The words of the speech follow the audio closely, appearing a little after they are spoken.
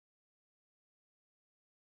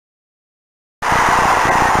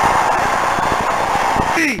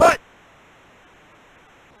But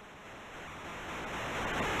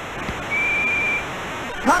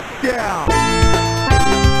touchdown.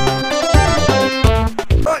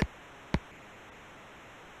 But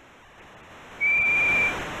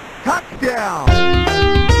touchdown.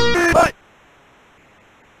 But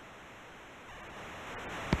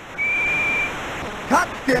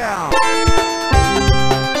touchdown.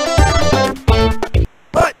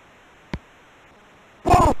 But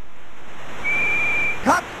boom.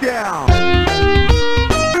 Touchdown.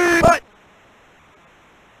 But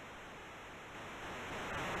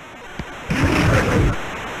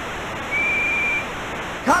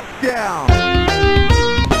touchdown.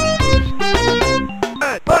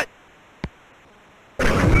 But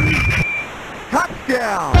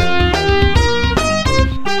touchdown.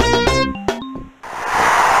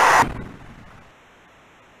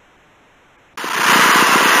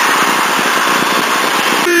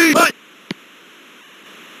 But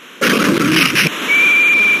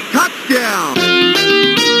touchdown.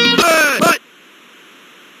 But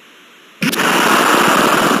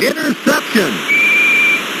interception.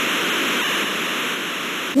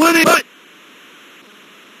 Winning. But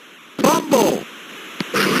fumble.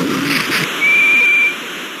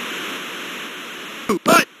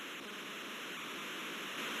 But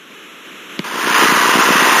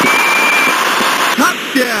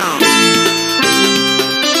touchdown.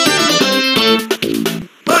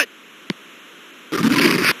 But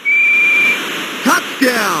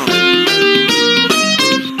touchdown.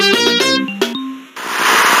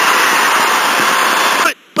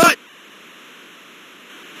 But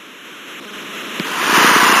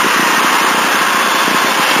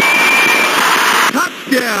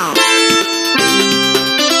touchdown.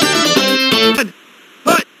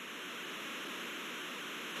 But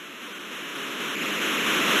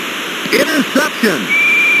interception.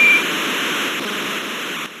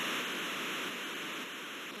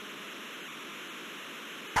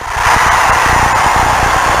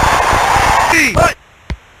 But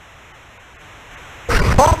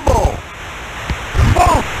fumble.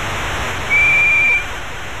 Boom.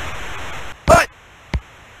 But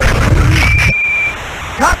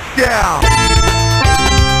touchdown.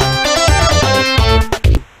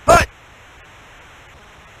 But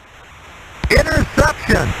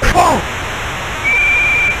interception. Boom.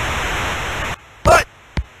 But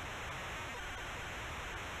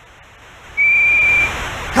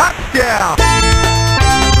touchdown.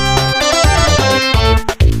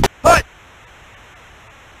 But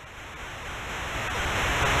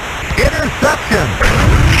interception.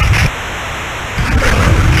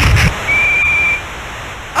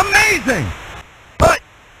 Amazing. But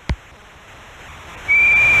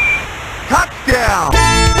touchdown.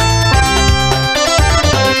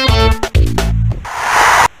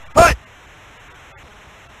 But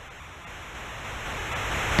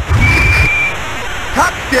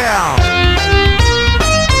touchdown.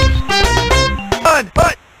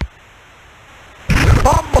 But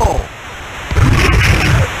fumble.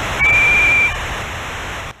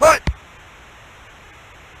 But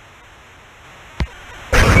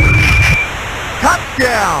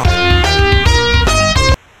touchdown.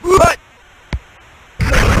 But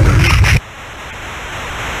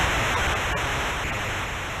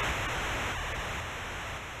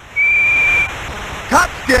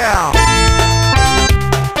touchdown.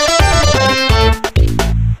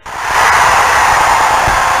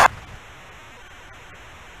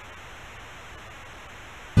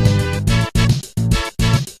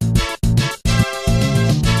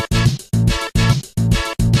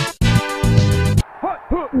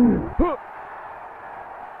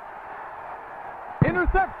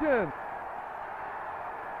 Interception.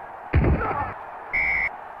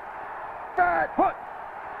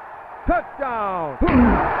 Touchdown.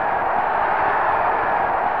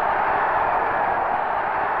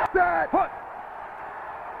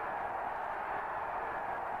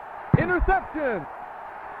 Interception.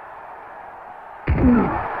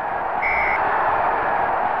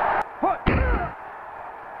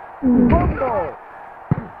 Fumble.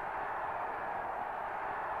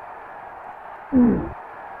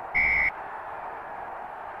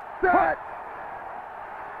 Set.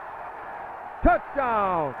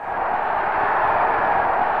 Touchdown.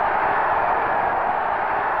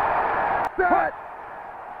 Set.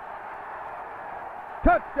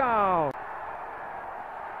 Touchdown.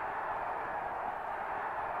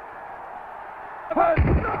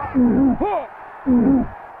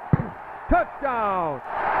 Touchdown.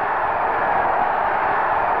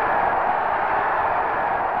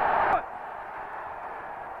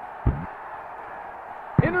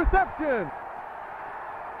 Interception.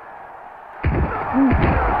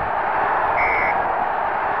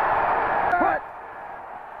 Hut.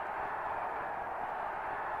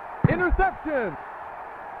 Interception.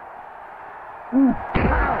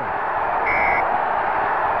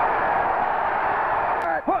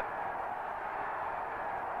 Hut.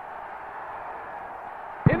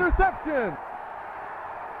 Interception.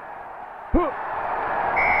 Huh.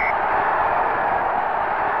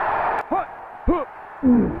 Hut. Huh.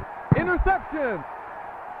 Interception.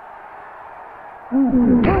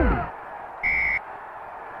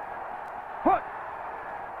 Hut.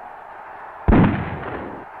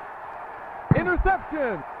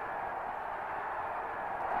 Interception.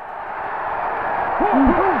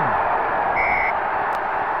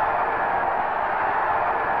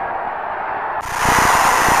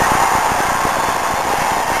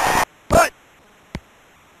 Hut.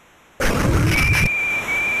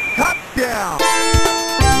 Touchdown.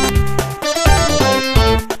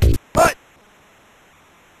 Hut.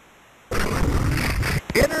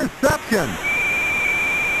 Interception.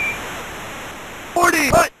 40.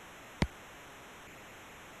 Hut.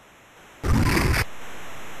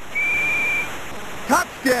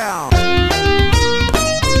 Touchdown.